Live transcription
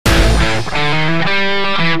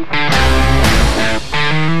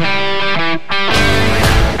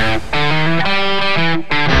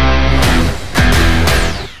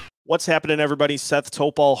What's happening, everybody? Seth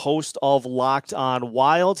Toupal, host of Locked On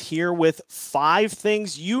Wild, here with 5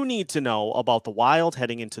 things you need to know about the Wild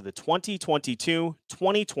heading into the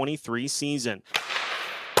 2022-2023 season.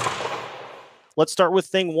 Let's start with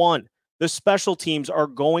thing 1. The special teams are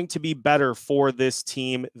going to be better for this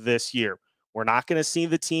team this year. We're not going to see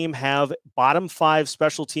the team have bottom 5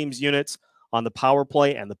 special teams units on the power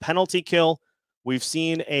play and the penalty kill. We've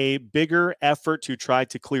seen a bigger effort to try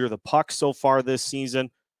to clear the puck so far this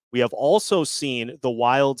season. We have also seen the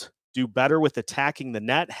Wild do better with attacking the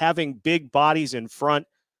net, having big bodies in front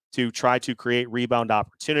to try to create rebound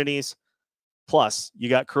opportunities. Plus, you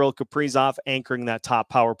got Kirill Kaprizov anchoring that top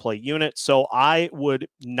power play unit. So I would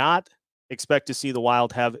not expect to see the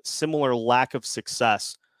Wild have similar lack of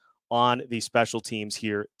success on the special teams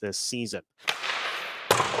here this season.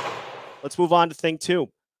 Let's move on to thing 2.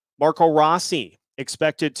 Rossi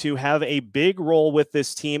expected to have a big role with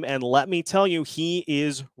this team, and let me tell you, he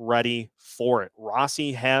is ready for it.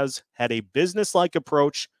 Rossi has had a business-like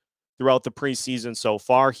approach throughout the preseason so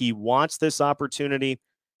far. He wants this opportunity,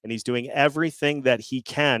 and he's doing everything that he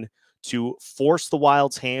can to force the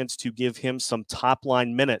Wild's hands to give him some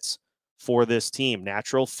top-line minutes for this team.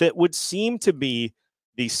 Natural fit would seem to be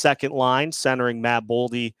the second line, centering Matt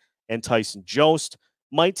Boldy and Tyson Jost.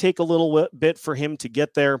 Might take a little bit for him to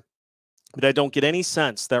get there, but I don't get any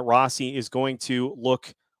sense that Rossi is going to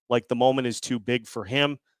look like the moment is too big for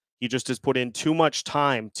him. He just has put in too much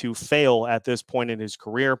time to fail at this point in his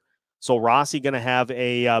career. So Rossi going to have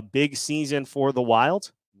a big season for the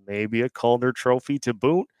Wild, maybe a Calder Trophy to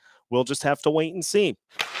boot. We'll just have to wait and see.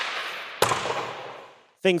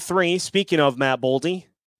 Thing 3, speaking of Matt Boldy,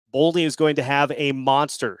 Boldy is going to have a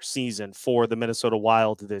monster season for the Minnesota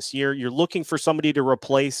Wild this year. You're looking for somebody to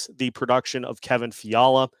replace the production of Kevin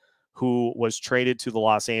Fiala, who was traded to the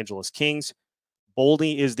Los Angeles Kings.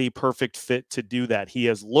 Boldy is the perfect fit to do that. He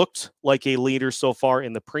has looked like a leader so far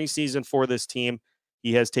in the preseason for this team.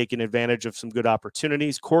 He has taken advantage of some good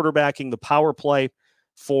opportunities, quarterbacking the power play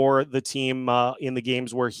for the team in the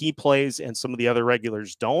games where he plays and some of the other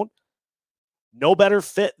regulars don't. No better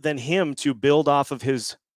fit than him to build off of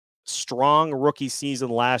his strong rookie season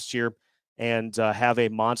last year and have a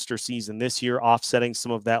monster season this year, offsetting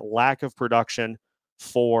some of that lack of production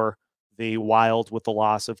for the Wild with the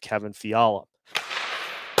loss of Kevin Fiala.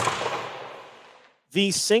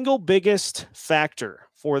 The single biggest factor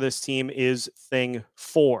for this team is thing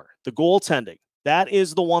 4, the goaltending. That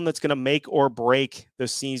is the one that's going to make or break the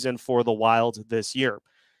season for the Wild this year.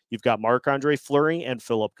 You've got Marc-Andre Fleury and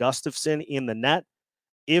Filip Gustavsson in the net.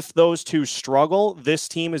 If those two struggle, this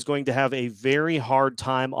team is going to have a very hard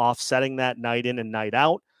time offsetting that night in and night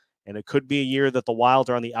out, and it could be a year that the Wild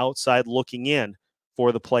are on the outside looking in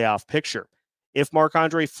for the playoff picture. If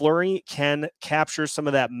Marc-Andre Fleury can capture some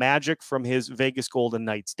of that magic from his Vegas Golden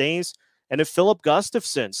Knights days, and if Filip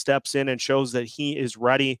Gustavsson steps in and shows that he is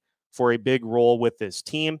ready for a big role with this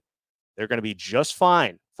team, they're going to be just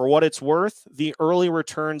fine. For what it's worth, the early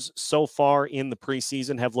returns so far in the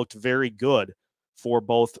preseason have looked very good for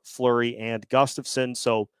both Fleury and Gustavsson,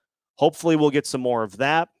 so hopefully we'll get some more of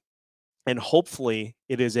that, and hopefully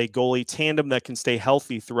it is a goalie tandem that can stay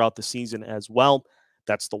healthy throughout the season as well.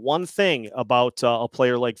 That's the one thing about a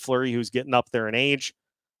player like Fleury who's getting up there in age.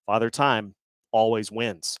 Father Time always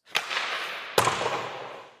wins.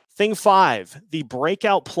 Thing 5, the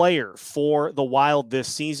breakout player for the Wild this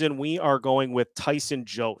season, we are going with Tyson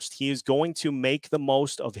Jost. He is going to make the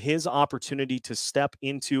most of his opportunity to step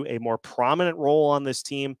into a more prominent role on this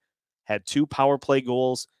team. Had 2 power play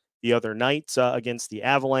goals the other night against the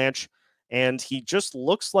Avalanche, and he just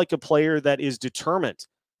looks like a player that is determined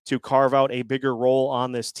to carve out a bigger role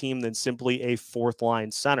on this team than simply a 4th-line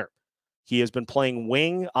center. He has been playing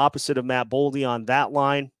wing opposite of Matt Boldy on that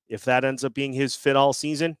line. If that ends up being his fit all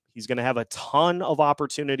season, he's going to have a ton of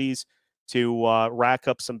opportunities to rack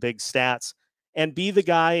up some big stats and be the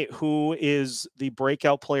guy who is the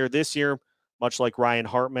breakout player this year, much like Ryan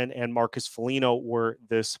Hartman and Marcus Foligno were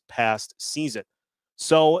this past season.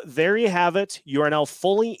 So there you have it. You are now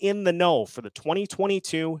fully in the know for the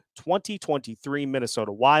 2022-2023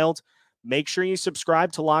 Minnesota Wild. Make sure you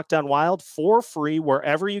subscribe to Locked On Wild for free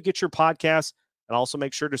wherever you get your podcasts, and also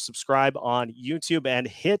make sure to subscribe on YouTube and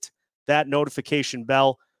hit that notification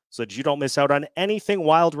bell so that you don't miss out on anything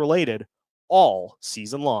Wild related all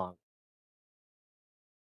season long.